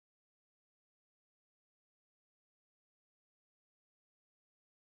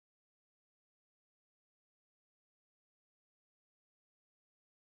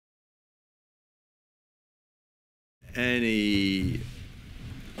any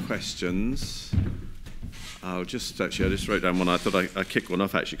questions? I just wrote down one. I thought I'd kick one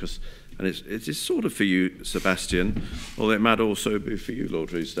off actually, and it's sort of for you, Sebastian, although it might also be for you, Lord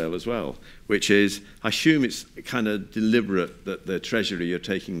Redesdale, as well, which is, I assume it's kind of deliberate that the Treasury are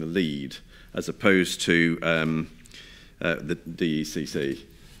taking the lead as opposed to the DECC.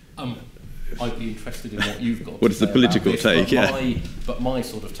 I'd be interested in what you've got what to is the say political about this, take? But my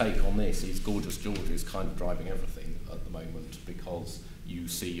sort of take on this is Gorgeous George is kind of driving everything at the moment, because you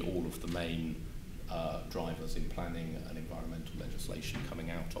see all of the main drivers in planning and environmental legislation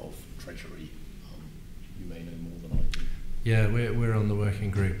coming out of Treasury. You may know more than I do. Yeah, we're on the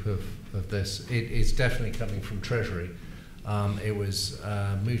working group of this. It's definitely coming from Treasury. It was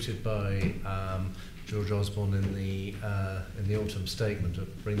mooted by George Osborne in the autumn statement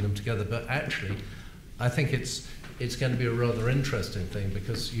of bringing them together. But actually, I think it's going to be a rather interesting thing,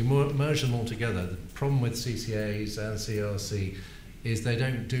 because you merge them all together. The problem with CCAs and CRC is they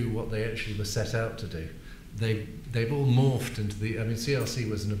don't do what they actually were set out to do. They've all morphed into CRC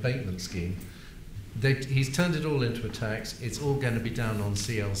was an abatement scheme. He's turned it all into a tax. It's all going to be down on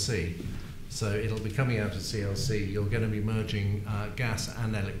CLC. So it'll be coming out of CLC. You're going to be merging gas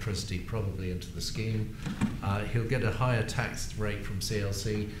and electricity probably into the scheme. He'll get a higher tax rate from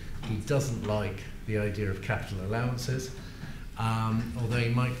CLC. He doesn't like the idea of capital allowances, although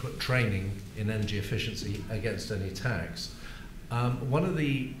he might put training in energy efficiency against any tax. I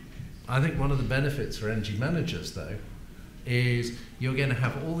think one of the benefits for energy managers, though, is you're going to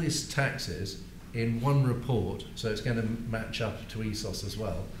have all these taxes in one report, so it's going to match up to ESOS as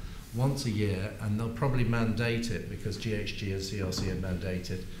well, once a year, and they'll probably mandate it, because GHG and CRC are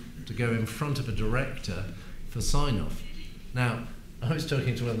mandated, to go in front of a director for sign-off. Now, I was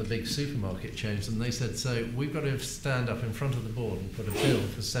talking to one of the big supermarket chains, and they said, so we've got to stand up in front of the board and put a bill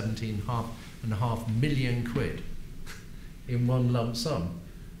for 17.5 million quid in one lump sum.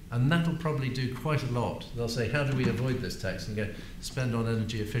 And that'll probably do quite a lot. They'll say, how do we avoid this tax? And go, spend on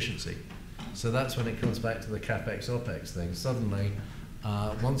energy efficiency. So that's when it comes back to the CapEx, OpEx thing. Suddenly,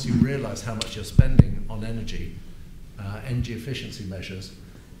 once you realise how much you're spending on energy efficiency measures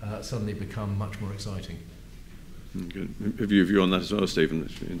suddenly become much more exciting. Good. Have you a view on that as well, Stephen?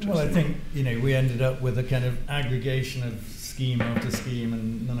 That's really interesting. Well, I think we ended up with a kind of aggregation of scheme after scheme,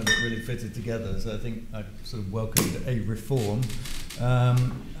 and none of it really fitted together. So I think I sort of welcomed a reform,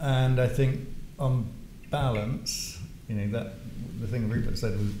 and I think on balance, that the thing Rupert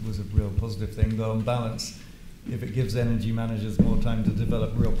said was a real positive thing. But on balance, if it gives energy managers more time to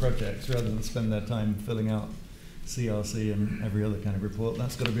develop real projects rather than spend their time filling out CRC and every other kind of report,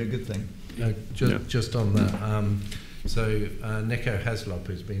 that's got to be a good thing. Just on that, so Nico Heslop,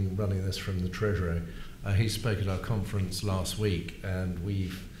 who's been running this from the Treasury, he spoke at our conference last week, and the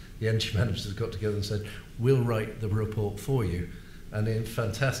energy managers got together and said, we'll write the report for you. And then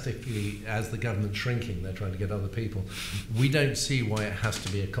fantastically, as the government's shrinking, they're trying to get other people. We don't see why it has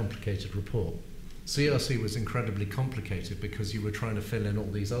to be a complicated report. CRC was incredibly complicated because you were trying to fill in all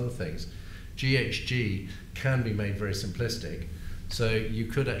these other things. GHG can be made very simplistic, so you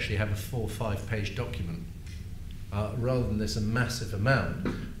could actually have a 4 or 5 page document rather than this a massive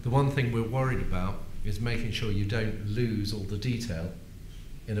amount. The one thing we're worried about is making sure you don't lose all the detail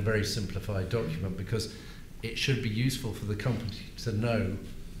in a very simplified document, because it should be useful for the company to know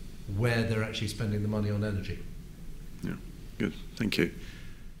where they're actually spending the money on energy. Yeah, good, thank you.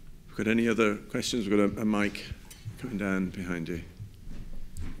 We've got any other questions? We've got a mic coming down behind you.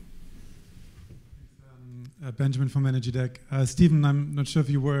 Benjamin from Energy Deck. Stephen, I'm not sure if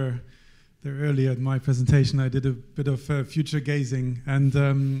you were there earlier at my presentation. I did a bit of future gazing,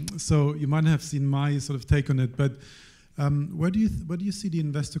 and so you might have seen my sort of take on it, but where do you see the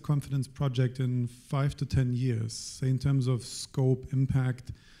investor confidence project in 5 to 10 years, say in terms of scope,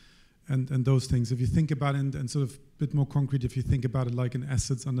 impact, and those things? If you think about it, and sort of a bit more concrete, if you think about it like an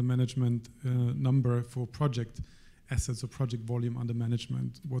assets under management number for project assets or project volume under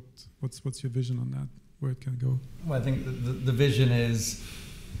management, what's your vision on that? Where it can go? Well, I think the vision is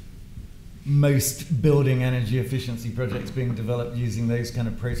most building energy efficiency projects being developed using those kind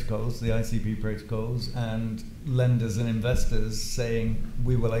of protocols, the ICP protocols, and lenders and investors saying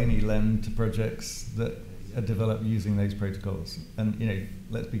we will only lend to projects that are developed using those protocols. And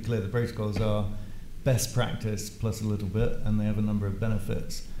let's be clear, the protocols are best practice plus a little bit, and they have a number of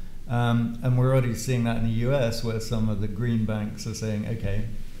benefits. And we're already seeing that in the US, where some of the green banks are saying, okay,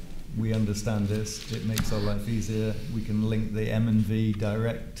 we understand this, it makes our life easier, we can link the M&V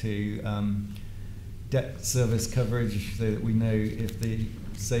direct to debt service coverage so that we know if the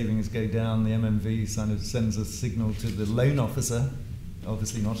savings go down, the M&V kind of sends a signal to the loan officer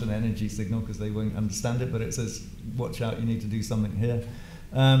obviously not an energy signal because they won't understand it, but it says, watch out, you need to do something here.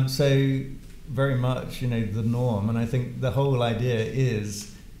 So very much, the norm, and I think the whole idea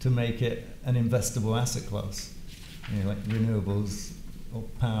is to make it an investable asset class, like renewables or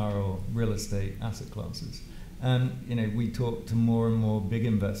power or real estate asset classes. And, we talk to more and more big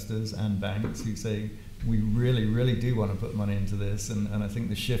investors and banks who say, we really, really do want to put money into this, and I think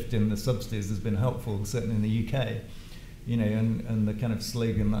the shift in the subsidies has been helpful, certainly in the UK. And the kind of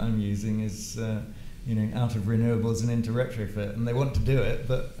slogan that I'm using is, out of renewables and into retrofit. And they want to do it,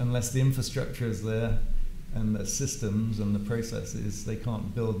 but unless the infrastructure is there and the systems and the processes, they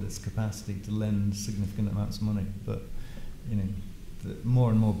can't build this capacity to lend significant amounts of money. But, more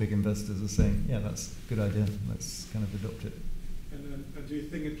and more big investors are saying, yeah, that's a good idea, let's kind of adopt it. And do you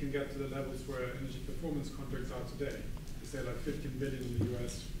think it can get to the levels where energy performance contracts are today? You say like 15 billion in the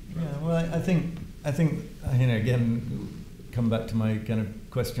US? Yeah, well, I think again, come back to my kind of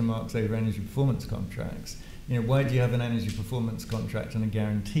question marks over energy performance contracts. Why do you have an energy performance contract and a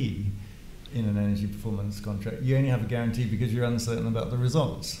guarantee in an energy performance contract? You only have a guarantee because you're uncertain about the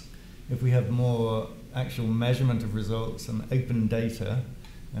results. If we have more actual measurement of results and open data,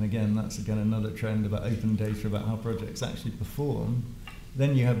 and again, that's again another trend about open data about how projects actually perform,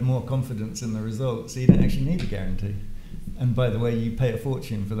 then you have more confidence in the results, so you don't actually need a guarantee. And by the way, you pay a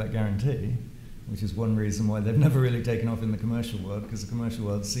fortune for that guarantee, which is one reason why they've never really taken off in the commercial world, because the commercial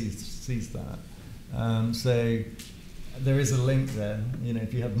world sees that. So there is a link there.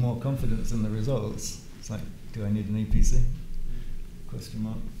 If you have more confidence in the results, it's like, do I need an EPC? Question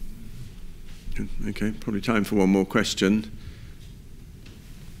mark. Okay, probably time for one more question.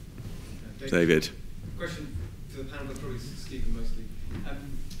 David. Question for the panel, but probably Stephen mostly.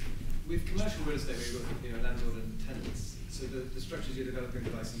 With commercial real estate, where you've got landlord and tenants, so the structures you're developing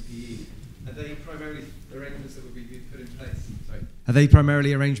with ICPE, are they primarily arrangements that would be put in place? Sorry. Are they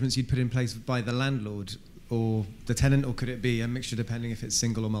primarily arrangements you'd put in place by the landlord or the tenant, or could it be a mixture depending if it's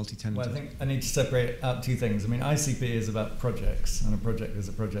single or multi-tenant? Well, I think I need to separate out two things. I mean, ICP is about projects, and a project is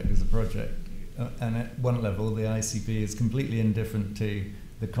a project is a project. And at one level, the ICP is completely indifferent to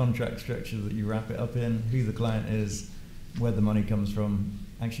the contract structure that you wrap it up in, who the client is, where the money comes from.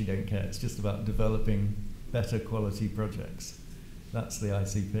 Actually don't care. It's just about developing better quality projects. That's the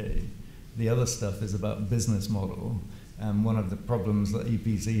ICP. The other stuff is about business model. And one of the problems that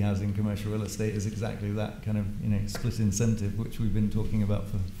EPC has in commercial real estate is exactly that kind of split incentive, which we've been talking about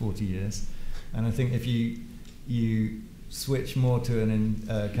for 40 years. And I think if you switch more to an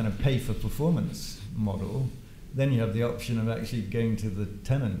kind of pay-for-performance model, then you have the option of actually going to the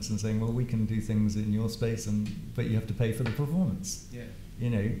tenants and saying, well, we can do things in your space, but you have to pay for the performance. Yeah.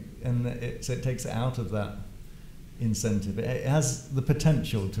 So it takes it out of that incentive. It has the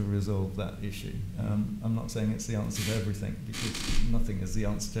potential to resolve that issue. I'm not saying it's the answer to everything, because nothing is the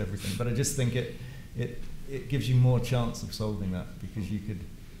answer to everything, but I just think it gives you more chance of solving that, because you could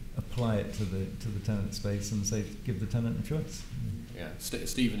apply it to the tenant space and say, give the tenant a choice. Yeah,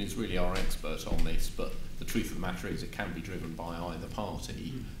 Stephen is really our expert on this, but the truth of the matter is it can be driven by either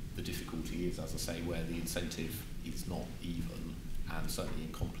party. The difficulty is, as I say, where the incentive is not even, and certainly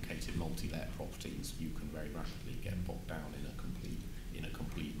in complicated multi-let properties, you can very rapidly get bogged down in a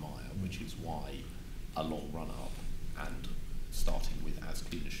complete mire, which is why a long run-up and starting with as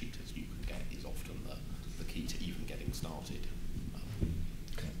clean a sheet as you can get is often the key to even getting started.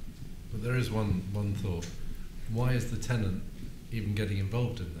 But there is one thought. Why is the tenant even getting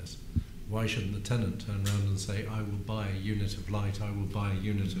involved in this? Why shouldn't the tenant turn around and say, I will buy a unit of light, I will buy a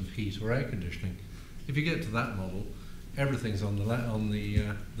unit of heat or air conditioning? If you get to that model, everything's on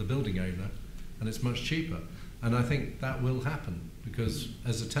the building owner, and it's much cheaper. And I think that will happen, because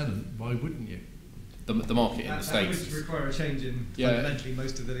as a tenant, why wouldn't you? The market in the States... That would require a change in fundamentally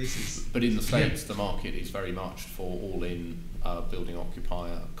most of the leases. But in the States, the market is very much for all-in building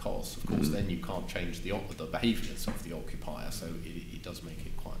occupier costs. Of course, then you can't change the behaviours of the occupier, so it does make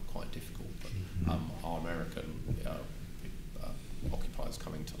it quite difficult. But our American occupiers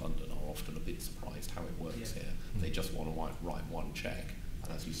coming to London are often a bit surprised how it works here. They just want to write one cheque,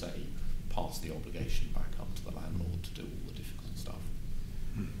 and as you say, pass the obligation back up to the landlord to do all the difficult stuff.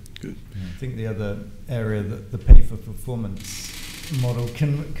 Good. I think the other area that the pay-for-performance model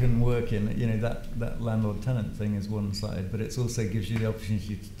can work in, that landlord-tenant thing is one side, but it also gives you the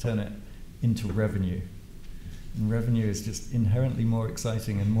opportunity to turn it into revenue. And revenue is just inherently more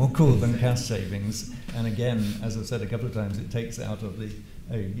exciting and more cool than cash savings. And again, as I've said a couple of times, it takes it out of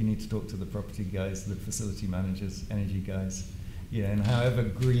you need to talk to the property guys, the facility managers, energy guys. And however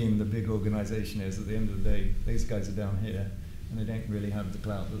green the big organisation is, at the end of the day, these guys are down here, and they don't really have the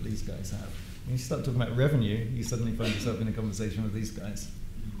clout that these guys have. When you start talking about revenue, you suddenly find yourself in a conversation with these guys.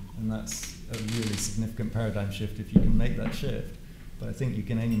 And that's a really significant paradigm shift if you can make that shift. But I think you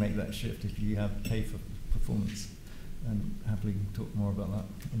can only make that shift if you have pay for performance. And happily talk more about that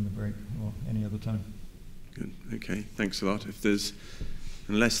in the break or any other time. Good. Okay. Thanks a lot.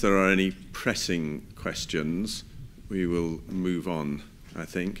 Unless there are any pressing questions, we will move on, I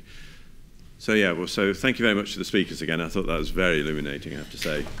think. So yeah, well, so thank you very much to the speakers again. I thought that was very illuminating, I have to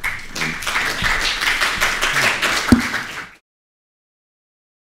say.